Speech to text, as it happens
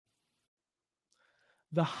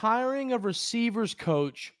The hiring of receivers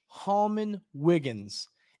coach Holmon Wiggins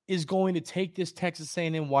is going to take this Texas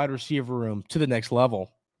A&M wide receiver room to the next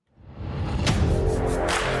level.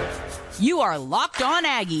 You are Locked On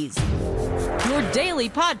Aggies, your daily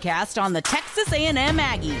podcast on the Texas A&M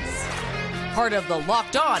Aggies. Part of the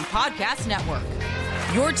Locked On Podcast Network,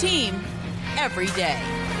 your team every day.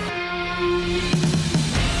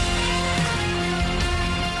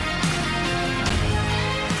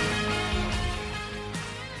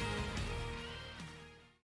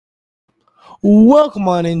 Welcome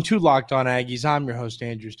on into Locked On Aggies. I'm your host,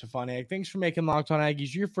 Andrew Stefaniak. Thanks for making Locked On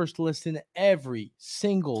Aggies your first listen every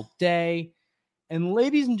single day. And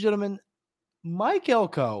ladies and gentlemen, Mike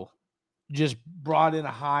Elko just brought in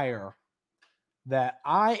a hire that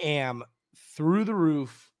I am through the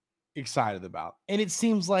roof excited about. And it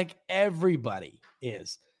seems like everybody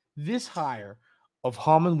is. This hire of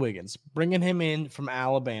Holmon Wiggins, bringing him in from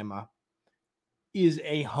Alabama, is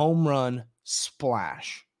a home run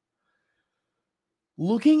splash.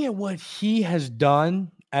 Looking at what he has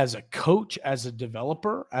done as a coach, as a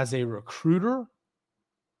developer, as a recruiter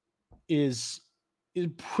is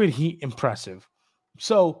pretty impressive.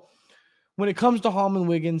 So when it comes to Holmon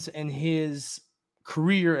Wiggins and his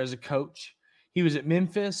career as a coach, he was at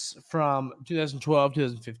Memphis from 2012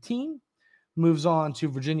 2015, moves on to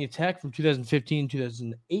Virginia Tech from 2015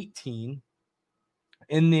 2018,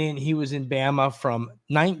 and then he was in Bama from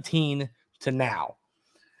 19 to now.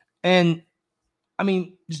 And I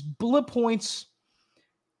mean, just bullet points.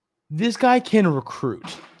 This guy can recruit,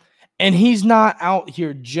 and he's not out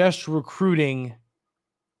here just recruiting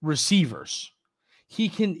receivers.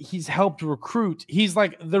 He's helped recruit. He's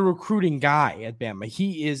like the recruiting guy at Bama.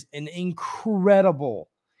 He is an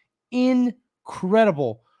incredible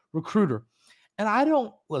recruiter. And I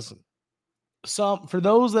don't listen. For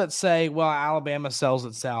those that say, well, Alabama sells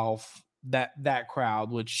itself, that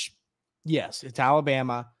crowd, which yes, it's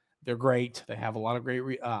Alabama. They're great. They have a lot of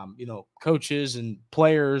great, coaches and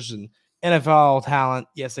players and NFL talent.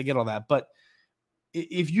 Yes, they get all that. But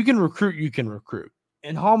if you can recruit, you can recruit.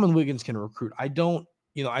 And Holmon Wiggins can recruit. I don't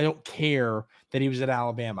care that he was at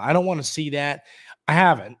Alabama. I don't want to see that. I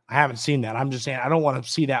haven't seen that. I'm just saying I don't want to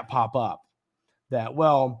see that pop up. That,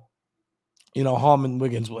 well, Holmon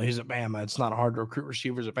Wiggins, well, he's at Bama. It's not hard to recruit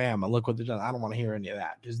receivers at Bama. Look what they've done. I don't want to hear any of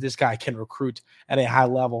that because this guy can recruit at a high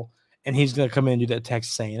level. And he's going to come in and do that at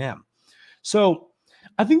Texas A&M. So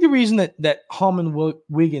I think the reason that Holmon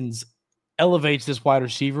Wiggins elevates this wide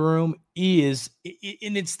receiver room is,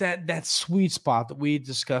 and it's that sweet spot that we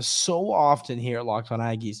discuss so often here at Locked On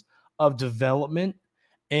Aggies of development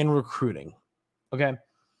and recruiting. Okay.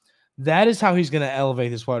 That is how he's going to elevate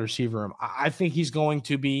this wide receiver room. I think he's going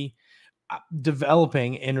to be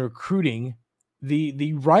developing and recruiting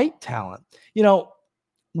the right talent.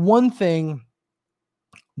 One thing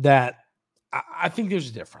that I think there's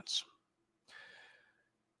a difference.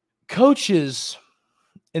 Coaches,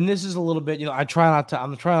 and this is a little bit, I'm trying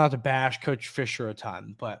not to bash Coach Fisher a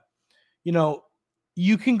ton, but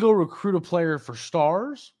you can go recruit a player for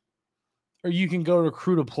stars, or you can go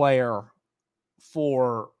recruit a player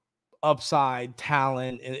for upside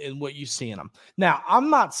talent and what you see in them. Now, I'm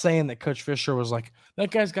not saying that Coach Fisher was like, that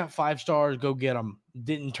guy's got 5 stars, go get him,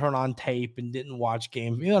 didn't turn on tape and didn't watch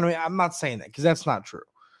games. You know what I mean? I'm not saying that because that's not true.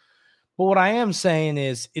 But what I am saying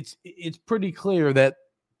is it's pretty clear that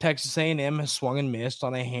Texas A&M has swung and missed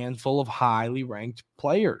on a handful of highly ranked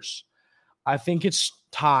players. I think it's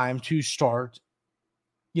time to start,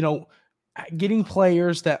 getting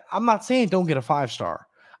players that I'm not saying don't get a 5-star.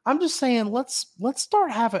 I'm just saying let's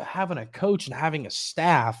start having a coach and having a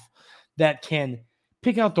staff that can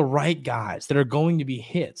pick out the right guys that are going to be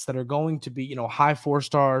hits, that are going to be, high 4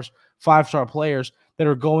 stars, 5-star players that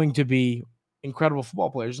are going to be incredible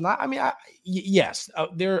football players. And I'm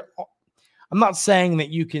not saying that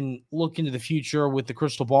you can look into the future with the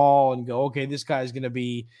crystal ball and go, okay, this guy's going to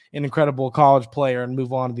be an incredible college player and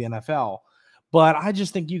move on to the NFL. But I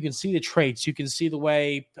just think you can see the traits. You can see the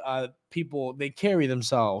way people, they carry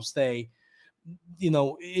themselves.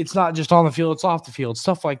 It's not just on the field, it's off the field.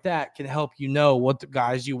 Stuff like that can help what the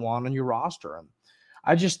guys you want on your roster. And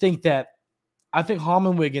I just think I think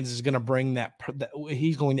Holmon Wiggins is going to bring that.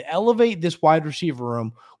 He's going to elevate this wide receiver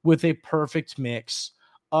room with a perfect mix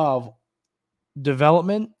of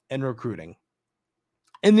development and recruiting.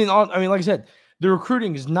 And then, like I said, the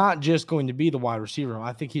recruiting is not just going to be the wide receiver room.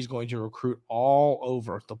 I think he's going to recruit all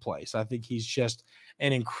over the place. I think he's just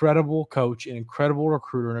an incredible coach, an incredible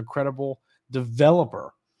recruiter, an incredible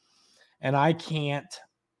developer. And I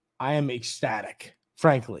am ecstatic,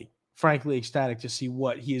 frankly ecstatic to see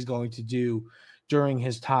what he is going to do during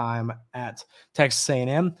his time at Texas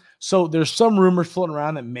A&M. So there's some rumors floating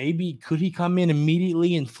around that maybe could he come in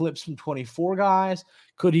immediately and flip some 24 guys?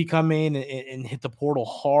 Could he come in and hit the portal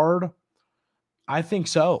hard? I think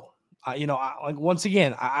so. Once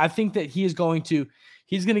again, I think that he's going to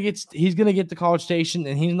get to College Station,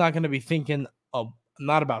 and he's not going to be thinking of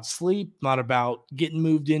not about sleep, not about getting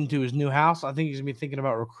moved into his new house. I think he's going to be thinking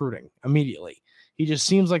about recruiting immediately. He just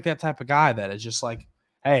seems like that type of guy that is just like,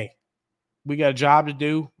 hey, we got a job to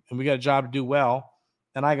do, and we got a job to do well,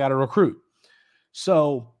 and I got to recruit.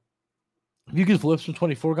 So if you could flip some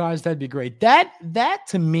 24 guys, that'd be great. That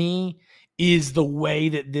to me is the way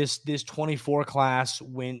that this 24 class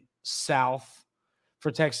went south for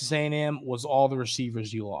Texas A&M, was all the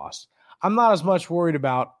receivers you lost. I'm not as much worried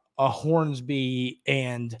about a Hornsby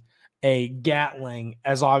and a Gatling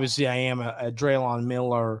as obviously I am a Draylon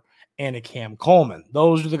Miller and a Cam Coleman.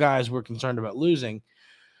 Those are the guys we're concerned about losing.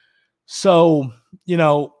 So,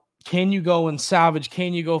 can you go and salvage?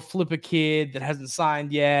 Can you go flip a kid that hasn't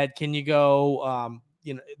signed yet? Can you go,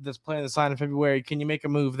 that's planning to sign in February? Can you make a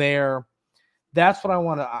move there? That's what I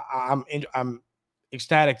want to. I'm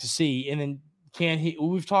ecstatic to see. And then can he?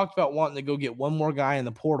 We've talked about wanting to go get one more guy in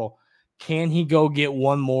the portal. Can he go get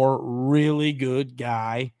one more really good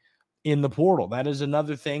guy in the portal? That is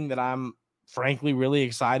another thing that I'm frankly really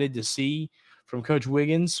excited to see from Coach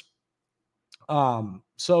Wiggins.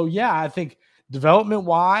 So yeah, I think development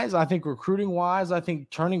wise, I think recruiting wise, I think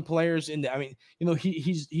turning players into,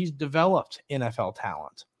 he's developed NFL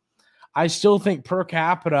talent. I still think per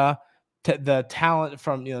capita, the talent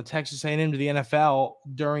from, Texas A&M to the NFL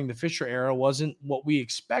during the Fisher era wasn't what we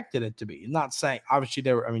expected it to be. I'm not saying, obviously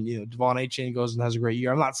Devon Achane goes and has a great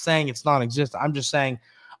year. I'm not saying it's non-existent. I'm just saying,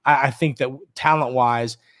 I think that talent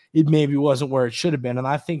wise, it maybe wasn't where it should have been. And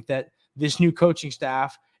I think that this new coaching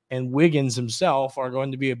staff and Wiggins himself are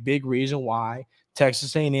going to be a big reason why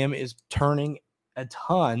Texas A&M is turning a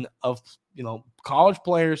ton of, college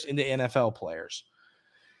players into NFL players.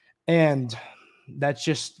 And that's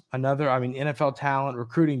just another, NFL talent,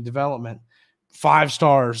 recruiting, development, 5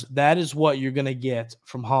 stars. That is what you're going to get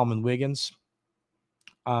from Holmon Wiggins.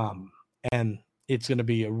 And it's going to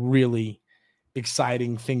be a really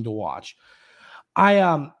exciting thing to watch.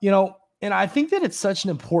 And I think that it's such an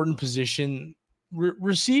important position.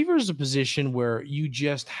 Receiver is a position where you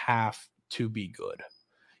just have to be good.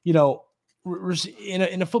 In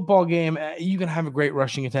a football game, you can have a great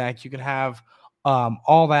rushing attack. You can have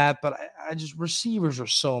all that, but I just, receivers are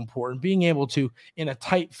so important. Being able to, in a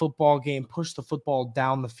tight football game, push the football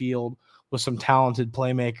down the field with some talented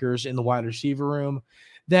playmakers in the wide receiver room,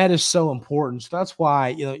 that is so important. So that's why,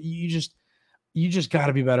 you just got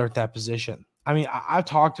to be better at that position. I've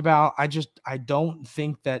talked about, I don't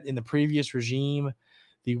think that in the previous regime,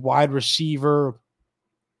 the wide receiver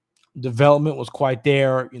development was quite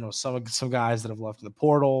there. Some guys that have left in the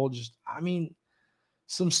portal,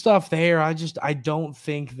 some stuff there. I don't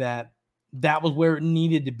think that was where it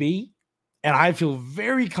needed to be. And I feel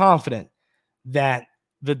very confident that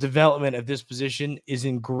the development of this position is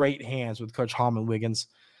in great hands with Coach Holmon Wiggins.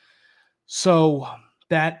 So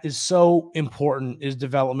that is so important, is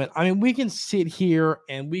development. We can sit here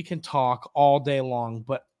and we can talk all day long,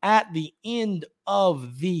 but at the end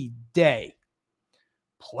of the day,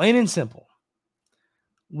 plain and simple,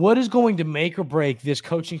 what is going to make or break this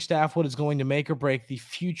coaching staff, what is going to make or break the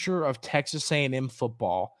future of Texas A&M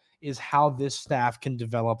football is how this staff can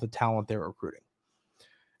develop the talent they're recruiting.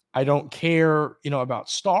 I don't care, about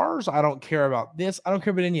stars. I don't care about this. I don't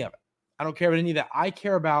care about any of it. I don't care about any of that. I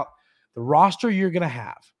care about the roster you're going to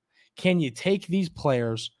have. Can you take these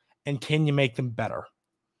players and can you make them better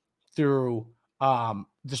through the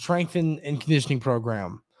strength and conditioning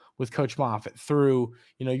program with Coach Moffitt, through,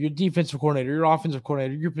 your defensive coordinator, your offensive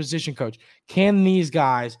coordinator, your position coach? Can these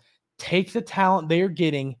guys take the talent they are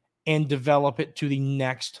getting and develop it to the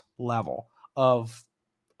next level of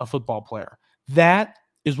a football player? That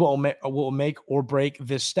is what will make or break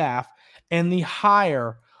this staff. And the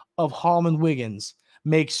hire of Holmon Wiggins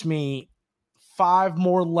makes me 5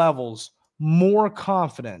 more levels more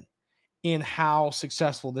confident in how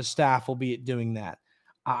successful this staff will be at doing that.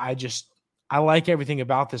 I like everything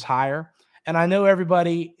about this hire. And I know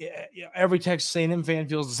every Texas A&M fan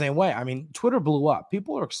feels the same way. Twitter blew up.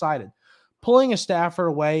 People are excited. Pulling a staffer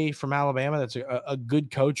away from Alabama that's a good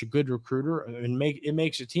coach, a good recruiter, and it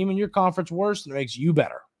makes a team in your conference worse, and it makes you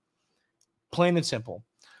better. Plain and simple.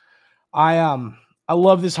 I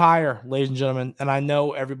love this hire, ladies and gentlemen, and I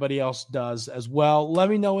know everybody else does as well. Let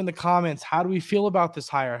me know in the comments, how do we feel about this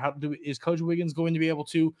hire? Is Coach Wiggins going to be able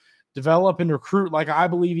to develop and recruit like I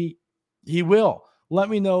believe he will? Let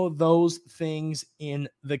me know those things in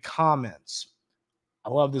the comments. I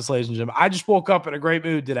love this, ladies and gentlemen. I just woke up in a great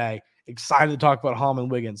mood today, excited to talk about Holmon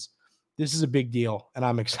Wiggins. This is a big deal, and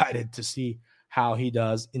I'm excited to see how he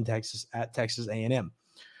does in Texas at Texas A&M.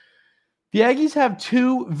 The Aggies have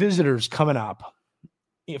 2 visitors coming up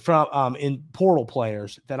from in portal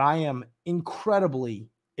players that I am incredibly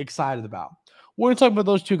excited about. We're going to talk about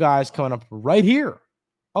those 2 guys coming up right here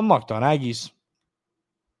on Locked On Aggies.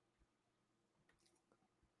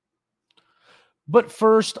 But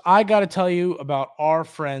first, I got to tell you about our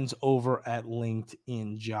friends over at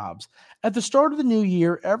LinkedIn Jobs. At the start of the new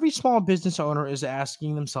year, every small business owner is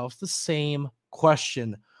asking themselves the same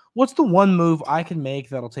question. What's the one move I can make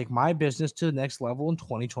that'll take my business to the next level in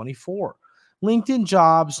 2024? LinkedIn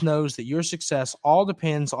Jobs knows that your success all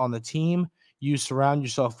depends on the team you surround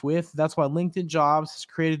yourself with. That's why LinkedIn Jobs has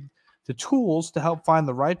created the tools to help find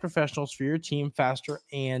the right professionals for your team faster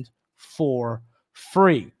and for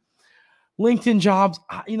free. LinkedIn Jobs,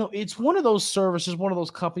 it's one of those services, one of those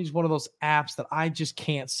companies, one of those apps that I just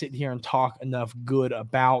can't sit here and talk enough good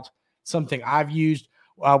about. Something I've used.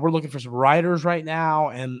 We're looking for some writers right now,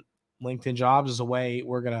 and LinkedIn Jobs is a way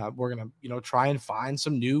we're gonna try and find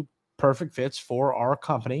some new perfect fits for our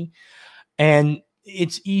company. And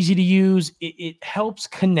it's easy to use. It helps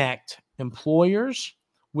connect employers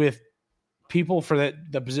with people for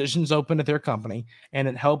the positions open at their company, and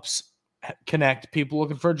it helps connect people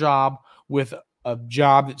looking for a job with a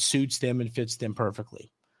job that suits them and fits them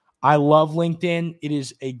perfectly. I love LinkedIn. It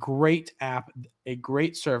is a great app, a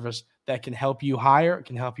great service that can help you hire, it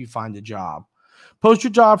can help you find a job. Post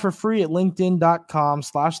your job for free at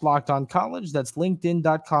linkedin.com/lockedoncollege. That's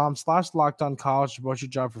linkedin.com/lockedoncollege to post your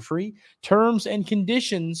job for free. Terms and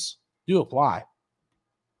conditions do apply.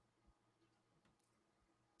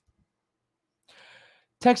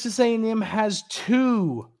 Texas A&M has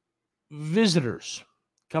 2 visitors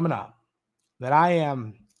coming up that I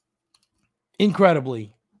am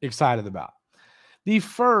incredibly excited about. The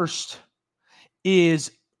first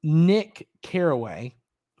is Nick Carraway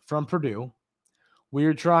from Purdue.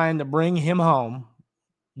 We're trying to bring him home.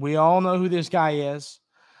 We all know who this guy is.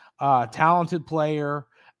 Talented player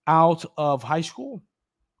out of high school.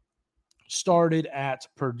 Started at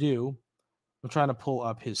Purdue. I'm trying to pull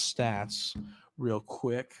up his stats real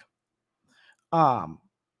quick. I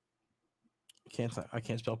can't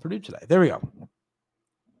spell Purdue today. There we go.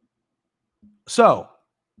 So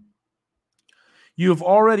you've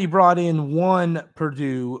already brought in one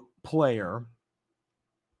Purdue player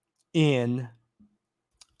in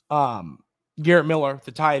Garrett Miller,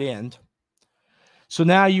 the tight end. So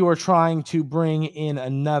now you are trying to bring in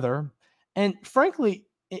another. And frankly,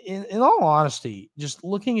 in all honesty, just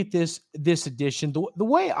looking at this edition, the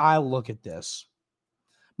way I look at this,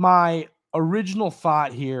 my original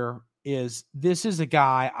thought here is this is a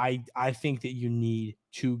guy I think that you need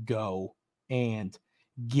to go and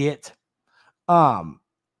get. Where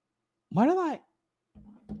did I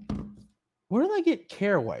get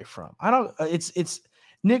Carraway from? I don't. It's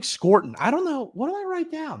Nick Scorton. I don't know. What did I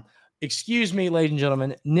write down? Excuse me, ladies and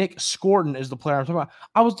gentlemen. Nick Scorton is the player I'm talking about.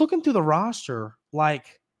 I was looking through the roster,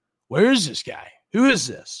 like, where is this guy? Who is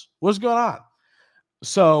this? What's going on?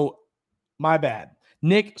 So, my bad.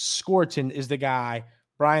 Nick Scorton is the guy.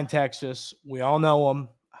 Bryan, Texas. We all know him.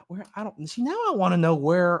 Now I want to know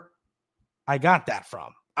where I got that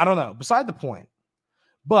from. I don't know. Beside the point.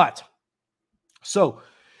 But so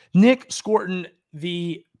Nick Scorton,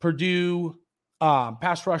 the Purdue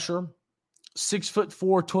pass rusher,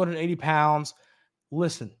 6'4", 280 pounds.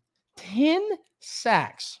 Listen, 10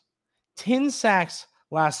 sacks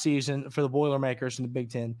last season for the Boilermakers in the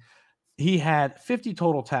Big Ten. He had 50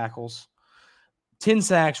 total tackles, 10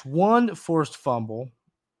 sacks, 1 forced fumble.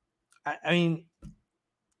 I mean,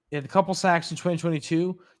 he had a couple sacks in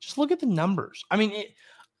 2022. Just look at the numbers. I mean,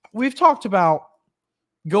 we've talked about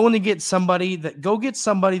going to get somebody that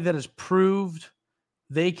has proved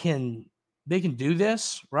they can do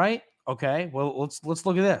this, right? Okay, well, let's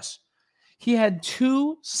look at this. He had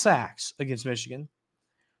 2 sacks against Michigan,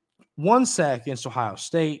 1 sack against Ohio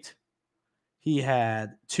State. He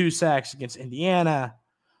had 2 sacks against Indiana,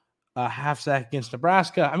 a half sack against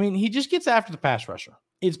Nebraska. I mean, he just gets after the pass rusher.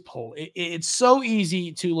 It's so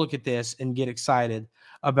easy to look at this and get excited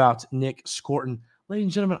about Nick Scorton. Ladies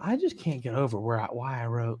and gentlemen, I just can't get over why I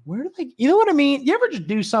wrote. Where did they? You know what I mean? You ever just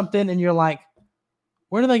do something and you're like,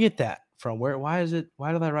 where did I get that from? Why did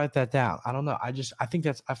I write that down? I don't know. I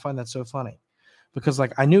find that so funny because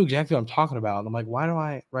like I knew exactly what I'm talking about. And I'm like, why do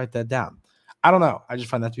I write that down? I don't know. I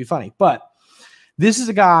just find that to be funny. But this is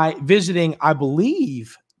a guy visiting, I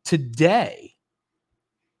believe, today.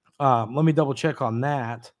 Let me double check on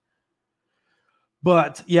that.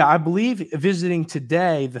 But yeah, I believe visiting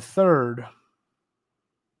today, the 3rd.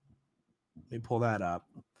 Let me pull that up.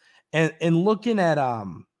 And looking at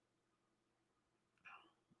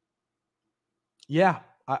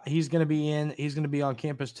he's going to be on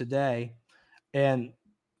campus today. And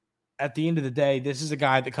at the end of the day, this is a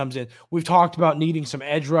guy that comes in. We've talked about needing some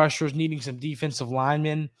edge rushers, needing some defensive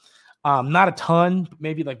linemen. Not a ton, but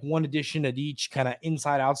maybe like one addition at each kind of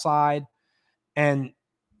inside, outside. And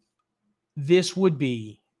Nick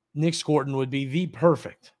Scorton would be the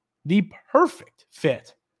perfect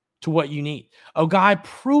fit to what you need. A guy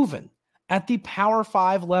proven at the Power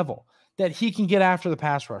 5 level that he can get after the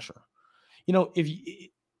pass rusher.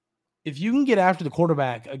 If you can get after the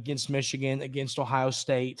quarterback against Michigan, against Ohio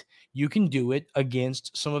State, you can do it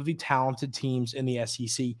against some of the talented teams in the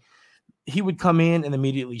SEC. He would come in and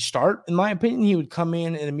immediately start. In my opinion, he would come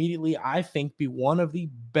in and immediately, I think, be one of the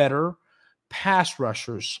better pass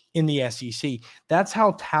rushers in the SEC. That's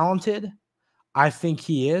how talented I think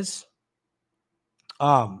he is.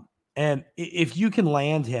 And if you can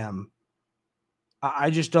land him, I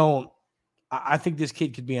think this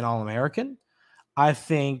kid could be an All-American. I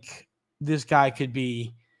think this could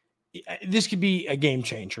be a game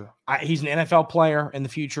changer. He's an NFL player in the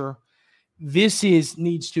future.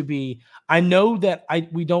 Needs to be. I know that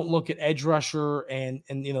we don't look at edge rusher and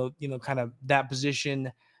kind of that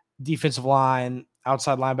position, defensive line,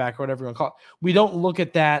 outside linebacker, whatever you want to call it. We don't look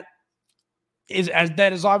at that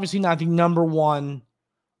that is obviously not the number one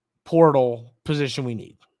portal position we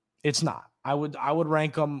need. It's not. I would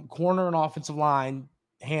rank them corner and offensive line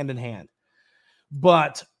hand in hand.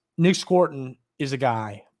 But Nick Scorton is a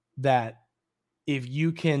guy that if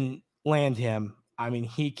you can land him, I mean,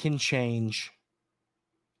 he can change.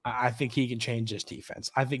 I think he can change this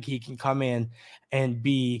defense. I think he can come in and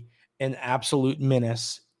be an absolute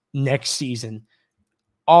menace next season.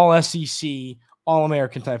 All SEC,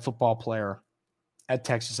 All-American type football player at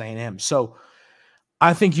Texas A&M. So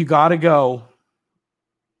I think you got to go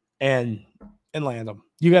and land him.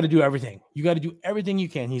 You got to do everything. You got to do everything you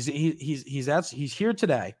can. He's here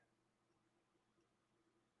today.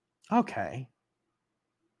 Okay.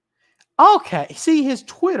 See, his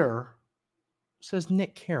Twitter says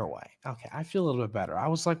Nick Carraway. Okay, I feel a little bit better. I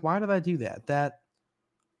was like, why did I do that?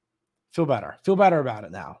 Feel better. Feel better about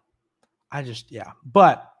it now.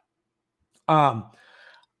 But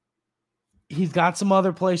he's got some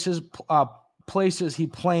other places he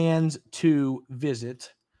plans to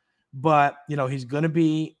visit. But, he's going to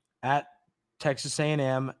be at Texas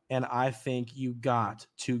A&M, and I think you got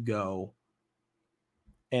to go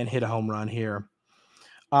and hit a home run here.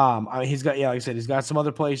 He's got, like I said, he's got some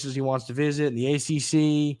other places he wants to visit in the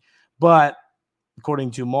ACC, but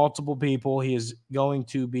according to multiple people, he is going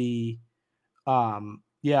to be,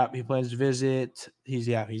 he plans to visit. He's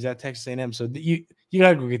at Texas A&M. So you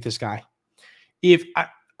got to go get this guy.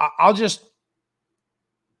 I'll just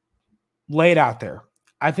lay it out there.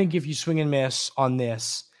 I think if you swing and miss on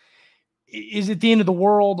this, is it the end of the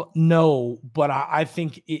world? No, but I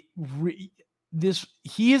think he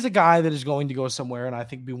is a guy that is going to go somewhere, and I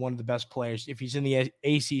think be one of the best players. If he's in the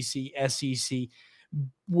ACC, SEC,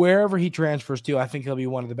 wherever he transfers to, I think he'll be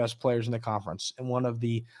one of the best players in the conference and one of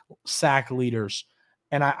the sack leaders.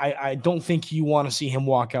 And I don't think you want to see him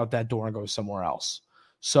walk out that door and go somewhere else.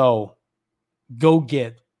 So go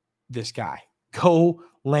get this guy. Go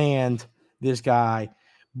land this guy.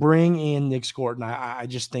 Bring in Nick Scorton. I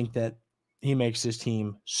just think that he makes this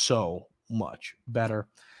team so much better.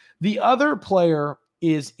 The other player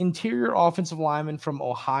is interior offensive lineman from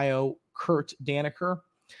Ohio, Kurt Daniker.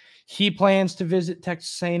 He plans to visit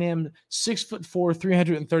Texas A&M, 6'4",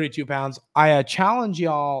 332 pounds. I challenge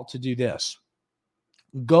y'all to do this.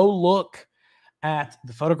 Go look at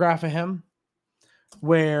the photograph of him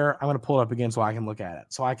where I'm going to pull it up again so I can look at it,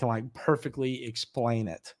 so I can perfectly explain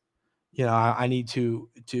it. I need to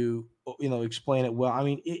explain it well. I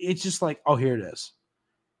mean, it's just like, oh, here it is.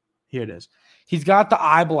 Here it is. He's got the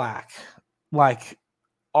eye black,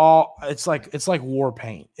 it's like war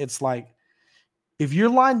paint. It's like, if you're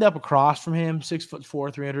lined up across from him,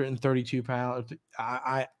 6'4", 332 pounds,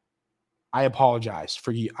 I apologize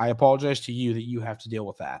for you. I apologize to you that you have to deal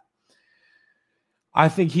with that. I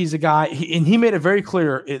think he's a guy, and he made it very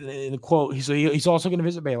clear in a quote. He's also going to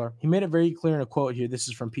visit Baylor. He made it very clear in a quote here. This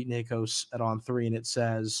is from Pete Nikos at On3, and it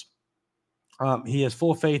says, he has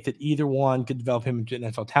full faith that either one could develop him into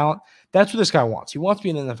NFL talent. That's what this guy wants. He wants to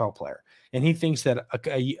be an NFL player, and he thinks that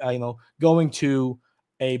going to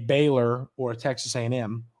a Baylor or a Texas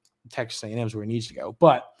A&M is where he needs to go,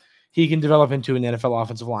 but he can develop into an NFL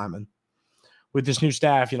offensive lineman. With this new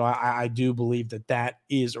staff, I do believe that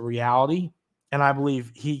is a reality. And I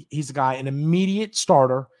believe he's a guy, an immediate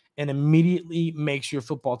starter and immediately makes your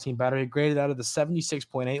football team better. He graded out of the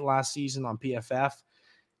 76.8 last season on PFF.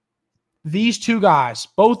 These two guys,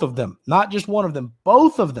 both of them, not just one of them,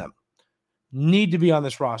 both of them need to be on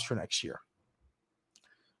this roster next year.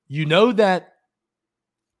 You know that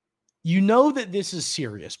this is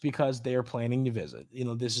serious because they are planning to visit.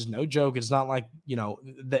 This is no joke. It's not like,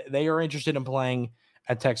 they are interested in playing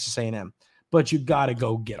at Texas A&M, but you got to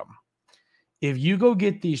go get them. If you go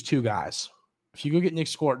get these two guys, if you go get Nick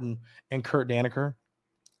Scorton and Kurt Daneker,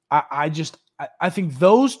 I think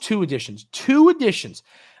those two additions,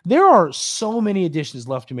 there are so many additions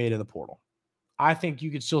left to be made in the portal. I think you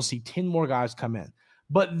could still see 10 more guys come in.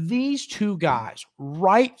 But these two guys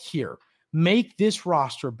right here make this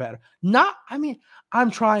roster better.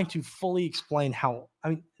 I'm trying to fully explain how,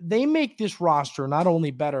 they make this roster not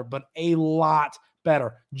only better, but a lot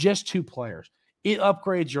better. Just two players. It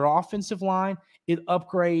upgrades your offensive line. It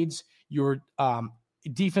upgrades your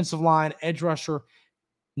defensive line, edge rusher.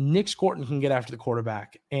 Nick Scorton can get after the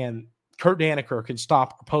quarterback, and Kurt Daneker can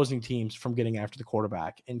stop opposing teams from getting after the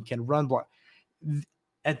quarterback and can run block.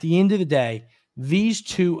 At the end of the day, these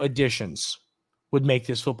two additions would make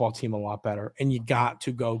this football team a lot better, and you got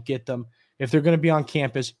to go get them. If they're going to be on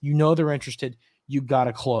campus, they're interested, you got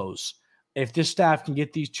to close. If this staff can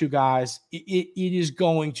get these two guys, it is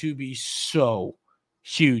going to be so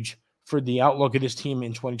huge for the outlook of this team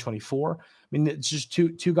in 2024. It's just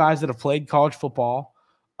two guys that have played college football.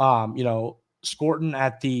 Scorton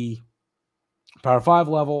at the Power 5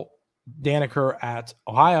 level, Daneker at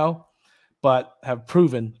Ohio, but have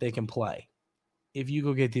proven they can play. If you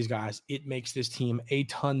go get these guys, it makes this team a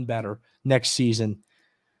ton better next season.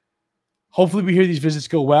 Hopefully we hear these visits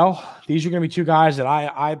go well. These are going to be two guys that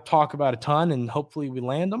I talk about a ton, and hopefully we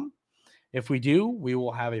land them. If we do, we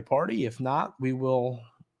will have a party. If not, we will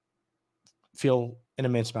feel an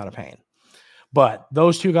immense amount of pain. But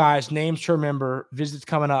those two guys, names to remember, visits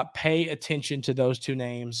coming up, pay attention to those two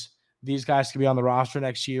names. These guys can be on the roster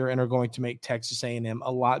next year and are going to make Texas A&M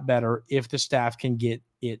a lot better if the staff can get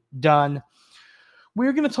it done.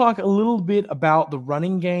 We're going to talk a little bit about the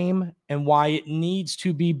running game and why it needs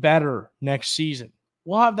to be better next season.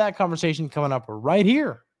 We'll have that conversation coming up right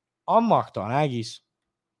here on Locked On Aggies.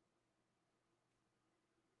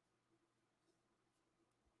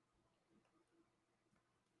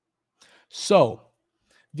 So,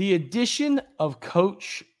 the addition of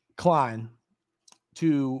Coach Klein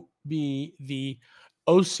to be the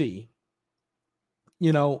OC,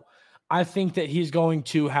 I think that he's going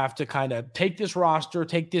to have to kind of take this roster,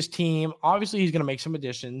 take this team. Obviously, he's going to make some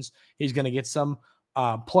additions. He's going to get some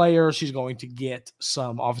players. He's going to get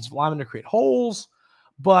some offensive linemen to create holes.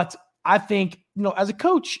 But I think, as a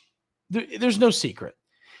coach, there's no secret.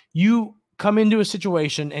 You come into a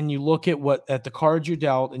situation and you look at the cards you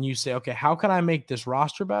dealt and you say, okay, how can I make this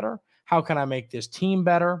roster better? How can I make this team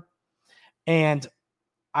better? And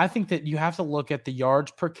I think that you have to look at the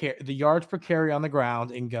yards per carry on the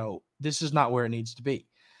ground and go, this is not where it needs to be.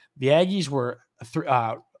 The Aggies were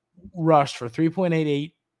rushed for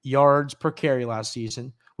 3.88 yards per carry last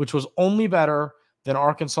season, which was only better than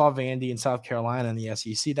Arkansas, Vandy, and South Carolina in the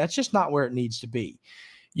SEC. That's just not where it needs to be.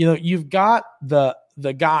 You've got the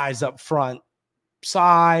guys up front,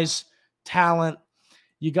 size, talent.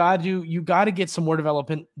 You got to get some more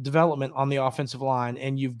development on the offensive line,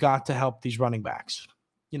 and you've got to help these running backs.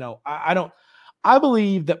 I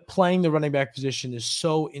believe that playing the running back position is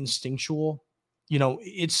so instinctual.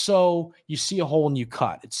 It's so, you see a hole and you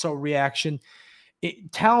cut. It's so reaction.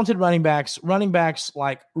 Talented running backs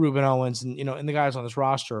like Reuben Owens and the guys on this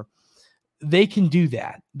roster, they can do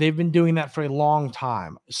that. They've been doing that for a long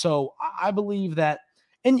time. So I believe that.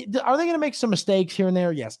 And are they going to make some mistakes here and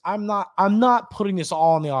there? Yes. I'm not putting this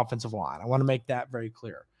all on the offensive line. I want to make that very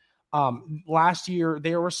clear. Last year,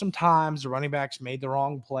 there were some times the running backs made the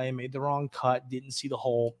wrong play, made the wrong cut, didn't see the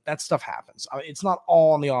hole. That stuff happens. It's not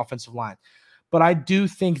all on the offensive line. But I do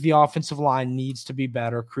think the offensive line needs to be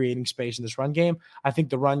better creating space in this run game. I think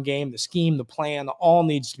the run game, the scheme, the plan, all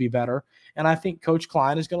needs to be better. And I think Coach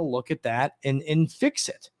Klein is going to look at that and fix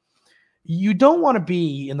it. You don't want to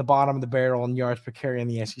be in the bottom of the barrel in yards per carry in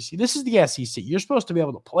the SEC. This is the SEC. You're supposed to be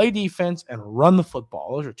able to play defense and run the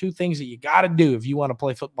football. Those are two things that you got to do if you want to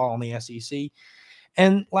play football in the SEC.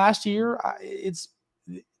 And last year,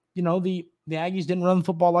 the Aggies didn't run the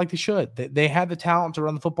football like they should. They had the talent to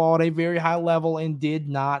run the football at a very high level and did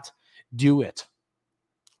not do it.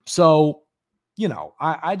 So,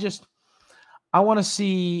 I want to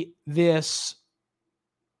see this.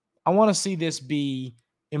 I want to see this be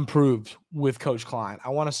improved with Coach Klein. I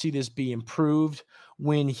want to see this be improved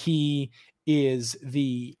when he is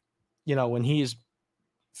when he is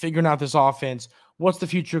figuring out this offense, What's the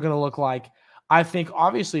future going to look like? I think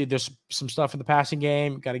obviously there's some stuff in the passing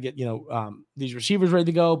game. Got to get, these receivers ready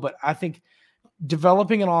to go. But I think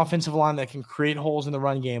developing an offensive line that can create holes in the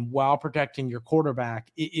run game while protecting your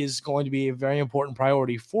quarterback is going to be a very important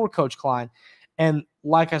priority for Coach Klein. And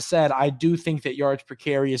like I said, I do think that yards per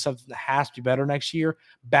carry is something that has to be better next year.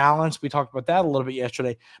 Balance, we talked about that a little bit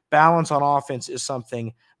yesterday. Balance on offense is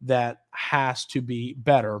something that has to be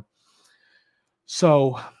better.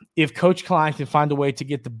 So if Coach Klein can find a way to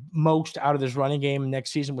get the most out of this running game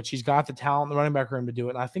next season, which he's got the talent in the running back room to do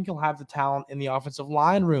it, and I think he'll have the talent in the offensive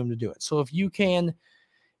line room to do it. So if you can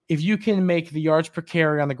make the yards per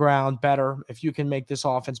carry on the ground better, if you can make this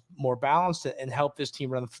offense more balanced and help this team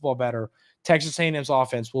run the football better, Texas A&M's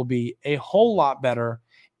offense will be a whole lot better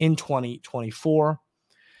in 2024.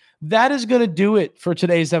 That is going to do it for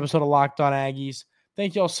today's episode of Locked On Aggies.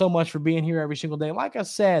 Thank you all so much for being here every single day. Like I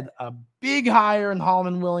said, a big hire in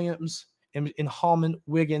Holmon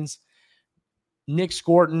Wiggins, Nick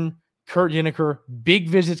Scorton, Kurt Jenniker. Big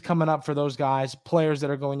visits coming up for those guys, players that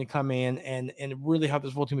are going to come in and really help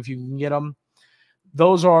this full team if you can get them.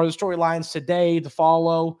 Those are the storylines today to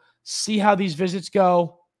follow. See how these visits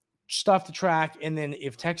go, stuff to track, and then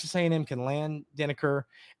if Texas A&M can land Jenniker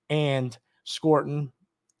and Scorton,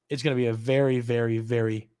 it's going to be a very, very,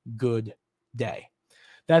 very good day.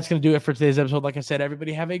 That's going to do it for today's episode. Like I said,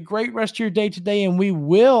 everybody have a great rest of your day today, and we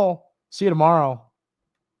will see you tomorrow.